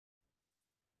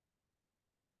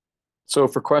So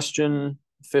for question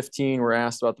 15, we're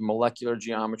asked about the molecular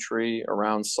geometry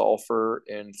around sulfur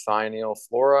in thionyl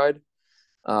fluoride.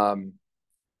 And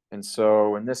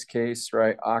so in this case,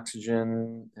 right,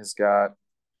 oxygen has got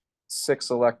 6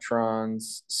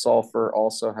 electrons. Sulfur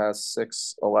also has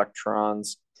 6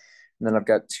 electrons. And then I've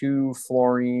got 2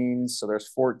 fluorines, so there's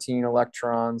 14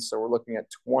 electrons. So we're looking at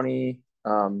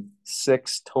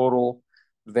 26 total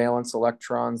valence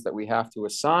electrons that we have to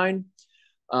assign.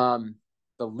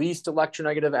 The least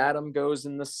electronegative atom goes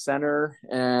in the center,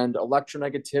 and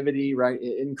electronegativity, right,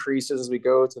 it increases as we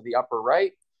go to the upper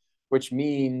right, which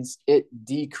means it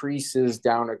decreases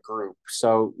down a group.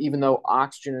 So even though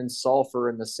oxygen and sulfur are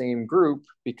in the same group,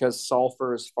 because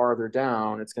sulfur is farther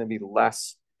down, it's going to be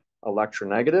less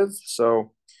electronegative.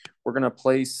 So we're going to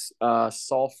place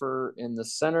sulfur in the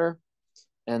center,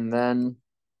 and then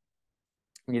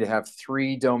we need to have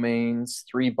 3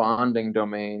 bonding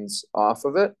domains off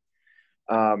of it.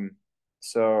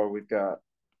 So we've got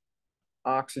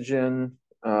oxygen,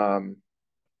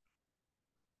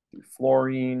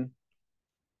 fluorine,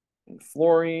 and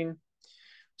fluorine.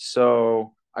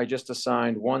 So I just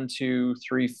assigned 1, 2,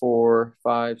 3, 4,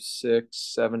 5, 6,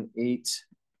 7, 8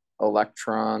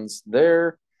 electrons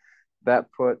there.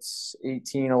 That puts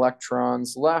 18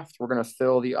 electrons left. We're going to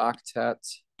fill the octet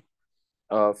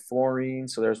of fluorine.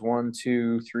 So there's 1,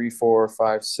 2, 3, 4,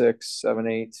 5, 6, 7,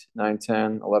 8, 9,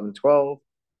 10, 11, 12.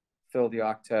 Fill the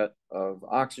octet of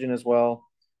oxygen as well.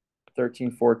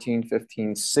 13, 14,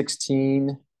 15,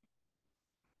 16.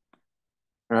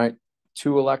 All right,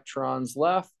 2 electrons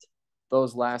left.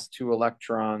 Those last 2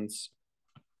 electrons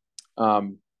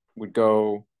would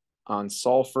go on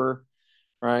sulfur,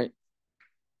 right?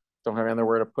 Don't have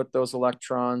anywhere to put those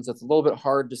electrons. It's a little bit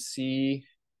hard to see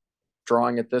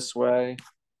drawing it this way.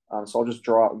 So I'll just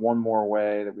draw it one more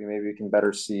way that we can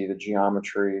better see the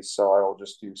geometry. So I will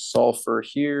just do sulfur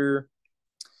here,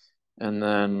 and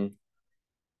then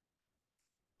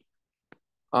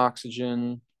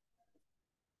oxygen,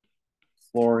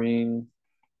 fluorine,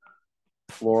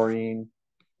 fluorine,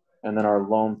 and then our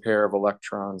lone pair of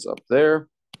electrons up there.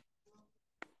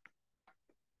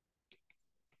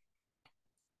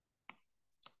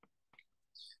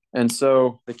 And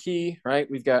so the key,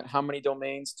 right, we've got how many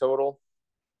domains total?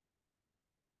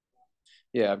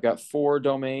 Yeah, I've got 4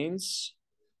 domains.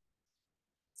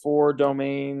 4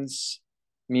 domains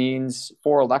means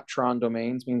 4 electron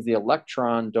domains means the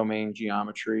electron domain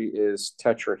geometry is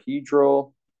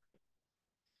tetrahedral.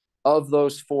 Of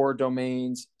those 4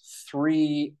 domains,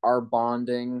 3 are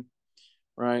bonding,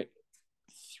 right?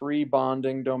 3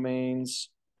 bonding domains,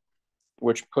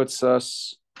 which puts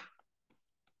us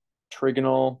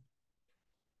trigonal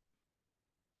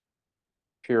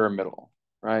pyramidal,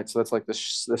 right? So that's like the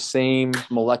same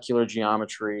molecular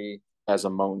geometry as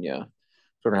ammonia.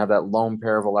 So we're gonna have that lone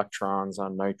pair of electrons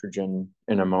on nitrogen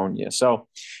in ammonia. So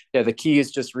yeah, the key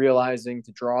is just realizing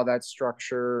to draw that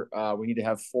structure, we need to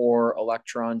have 4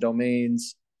 electron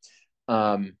domains.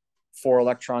 4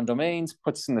 electron domains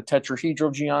puts us in the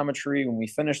tetrahedral geometry. When we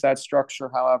finish that structure,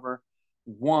 however,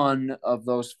 one of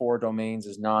those 4 domains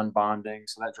is non-bonding.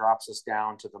 So that drops us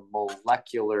down to the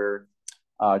molecular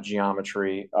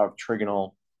geometry of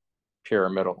trigonal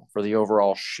pyramidal for the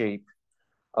overall shape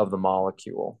of the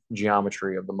molecule,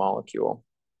 geometry of the molecule.